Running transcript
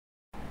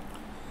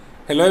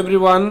Hello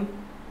everyone,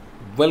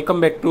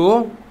 welcome back to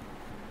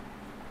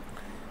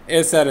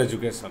SR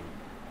Education.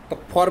 तो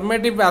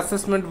formative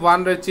assessment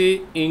 1 रही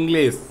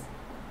English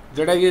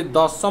जोटा कि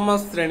दशम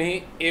श्रेणी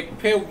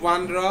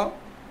FA-1 रो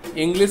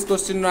इंग्लिश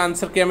क्वेश्चन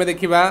आंसर के आम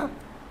देखा।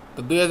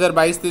 तो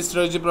 2022-23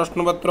 रही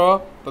प्रश्नपत्र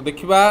तो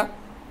देखा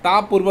ता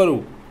पूर्व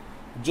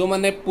जो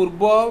माने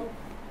पूर्व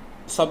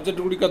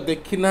सब्जेक्ट गुड़िक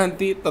देखी ना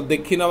तो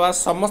देखी नवा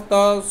समस्त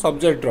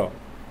सब्जेक्ट रो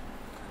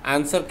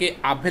आंसर के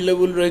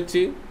अवेलेबल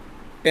रही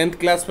 10th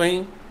क्लास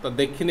में तो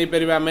देखी नहीं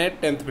पारे आम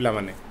 10th पिला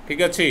माने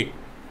ठीक अच्छे।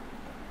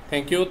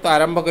 Thank you. तो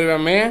आरंभ करवा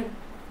में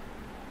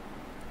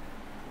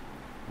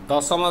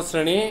दशम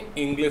श्रेणी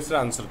इंग्लिश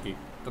आंसर की।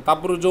 तो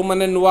तापर जो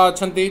मैंने नुआ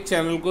अच्छा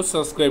चैनल को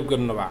सब्सक्राइब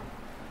करनवा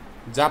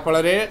जहाँफल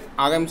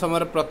आगामी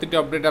समय प्रति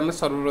अपडेट आम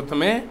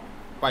सर्वप्रथम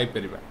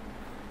पाइपर।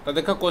 तो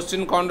देख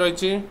क्वेश्चन कौन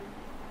रही।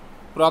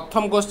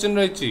 प्रथम क्वेश्चन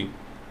रही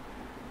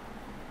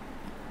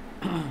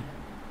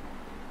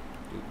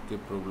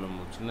प्रॉब्लम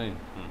हो नहीं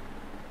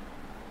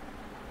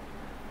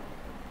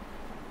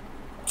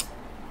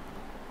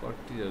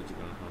कटि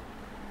जाऊँ।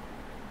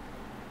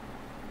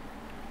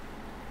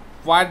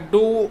 What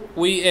do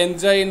we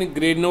enjoy in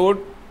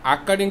Greenwood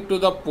according to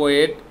the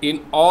poet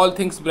in all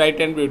things bright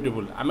and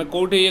beautiful? आमे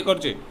कोठे ये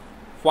करछे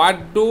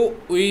What do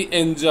we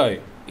enjoy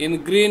in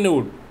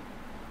Greenwood?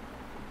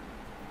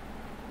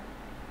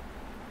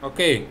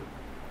 Okay.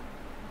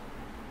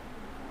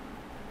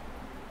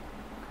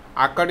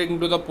 According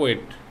to the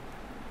poet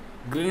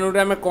Greenwood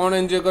आमे कौन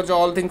एंजॉय करछे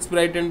all things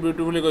bright and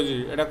beautiful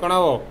करछे एटा कोन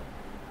हो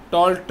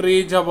tall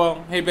trees हबो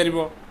हे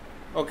परिबो।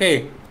 Okay.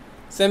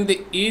 Same the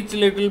each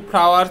little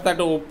flowers that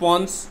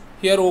opens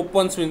here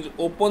opens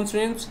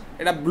means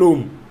Etah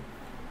bloom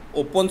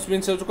opens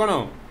means हो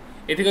कोन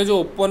एठी का जो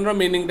open रो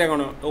मीनिंग टा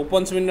कोन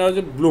opens means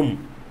जो bloom।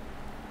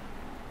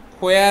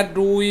 Where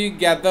do we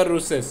gather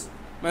roses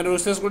मैं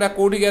roses गुडा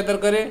कोठी गैदर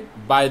करे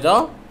by the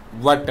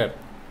water।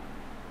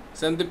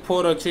 Same the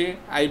 4 अछि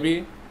ivy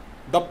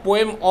the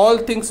poem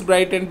all things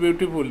bright and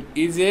beautiful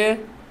is a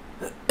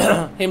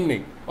hymn।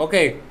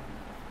 okay।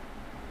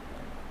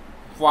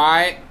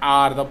 Why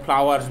are the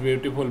flowers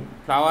beautiful?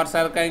 Flowers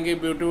are कहीं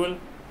beautiful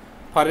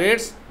for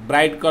its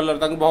bright color।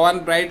 तंग भगवान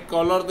bright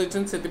color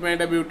देछन सेति पे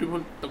एटा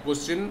beautiful। तो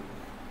question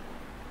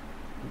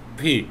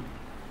भी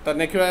तो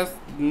देखिबा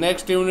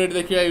नेक्स्ट यूनिट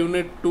देखिबा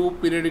यूनिट 2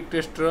 पीरियडिक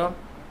टेस्ट रो।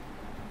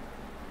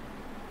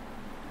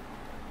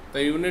 तो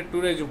यूनिट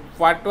 2 रे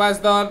what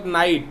was the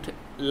night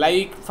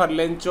like for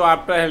Lencho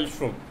after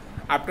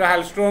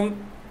hailstorm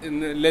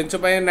Lencho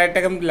पे नाइट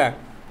टा केमतिला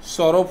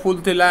sorrowful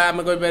थिला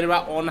आमे कहि परबा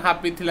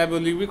अनहैप्पी थिला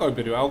बोली भी कहि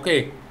परबा। Okay.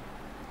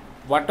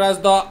 What was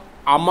the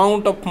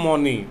amount of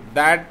money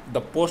that the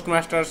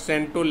postmaster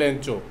Saint to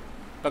Lencho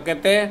तो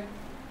कहते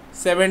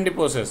 70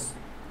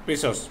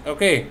 pieces.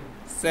 Okay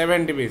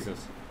 70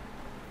 pieces.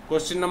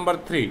 Question number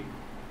 3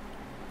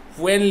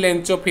 when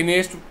Lencho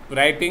finished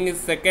writing his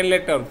second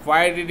letter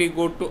why did he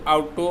go to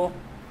out to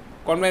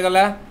कौन में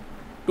गला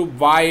to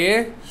bye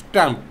A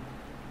stamp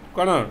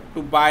कौन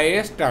to bye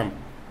A stamp.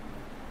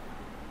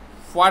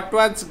 What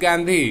was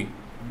Gandhi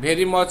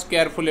very much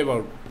careful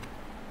about?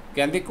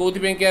 Gandhi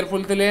कोथि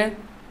careful थे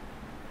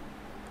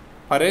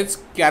for his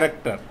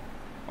character।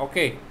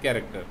 okay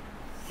character।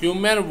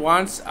 Human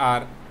wants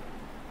are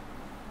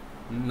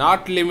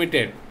not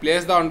limited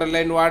place the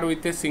underline word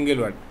with a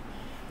single word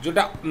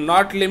जोटा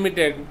not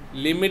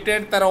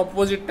limited तार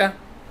opposite टा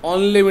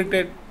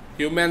unlimited।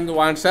 Human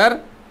wants are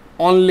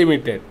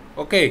unlimited।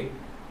 okay।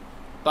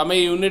 तो आम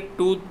unit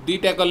 2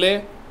 दीटा कले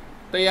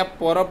तो या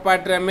पर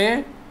पार्ट रे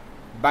में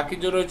बाकी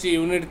जो रही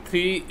यूनिट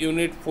 3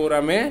 यूनिट 4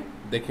 आम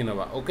देखी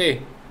नवा। Okay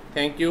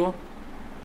thank you.